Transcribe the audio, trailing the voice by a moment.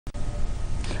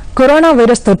Corona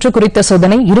virus தொற்று குறித்த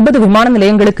சோதனை 20 விமான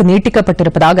நிலையங்களுக்கு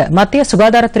நீட்டிக்கப்பட்டிருப்பதாக மத்திய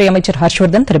சுகாதாரத்துறை அமைச்சர்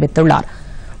ஹர்ஷ்வர்தன் தெரிவித்துள்ளார்.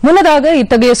 முன்னதாக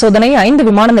இத்தகைய சோதனை 5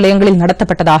 விமான நிலையங்களில்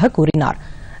நடத்தப்பட்டதாக கூறினார்.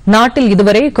 நாட்டில்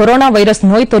இதுவரை கொரோனா வைரஸ்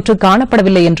நோய் தொற்று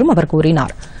காணப்படவில்லை என்றும் அவர்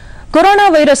கூறினார். கொரோனா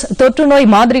வைரஸ் தொற்று நோய்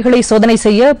மாதிரிகளை சோதனை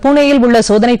செய்ய புனேயில் உள்ள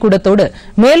சோதனைக் கூடத்தோடு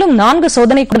மேலும் 4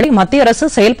 சோதனைக் கூடங்களை மத்திய அரசு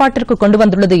செயல்பாட்டிற்கு கொண்டு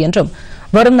வந்துள்ளது என்றும்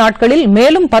வரும் நாட்களில்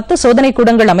மேலும் 10 சோதனைக்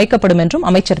கூடங்கள் அமைக்கப்படும் என்றும்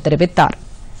அமைச்சர் தெரிவித்தார்.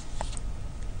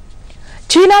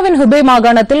 சீனாவின் ஹுபே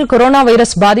மாகாணத்தில் கொரோனா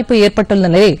வைரஸ் பாதிப்பு ஏற்பட்டுள்ள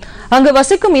நிலையில் அங்கு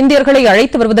வசிக்கும் இந்தியர்களை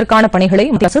அழைத்து வருவதற்கான பணிகளை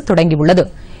மத்திய அரசு தொடங்கியுள்ளது.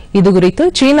 இதுகுறித்து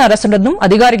சீன அரசுடனும்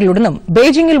அதிகாரிகளுடனும்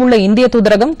பெய்ஜிங்கில் உள்ள இந்திய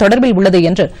தூதரகம் தொடர்பில் உள்ளது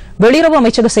என்று வெளியுறவு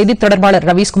அமைச்சக செய்தித் தொடர்பாளர்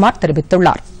ரவீஸ்குமார்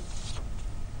தெரிவித்துள்ளார்.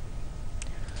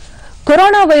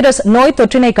 கொரோனா வைரஸ் நோய்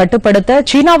தொற்றினை கட்டுப்படுத்த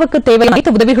சீனாவுக்கு தேவையான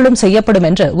அனைத்து உதவிகளும் செய்யப்படும்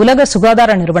என்று உலக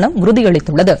சுகாதார நிறுவனம்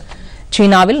உறுதியளித்துள்ளது.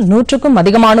 சீனாவில் 100க்கும்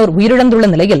அதிகமானோர் உயிரிழந்துள்ள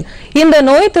நிலையில் இந்த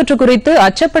நோய் தொற்று குறித்து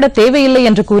அச்சப்பட தேவையில்லை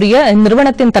என்று கூறிய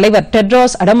இந்நிறுவனத்தின் தலைவர்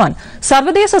டெட்ரோஸ் அடமான்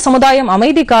சர்வதேச சமுதாயம்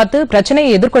அமைதி காத்து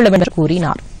பிரச்சினையை எதிர்கொள்ள வேண்டும் என்று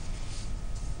கூறினார்.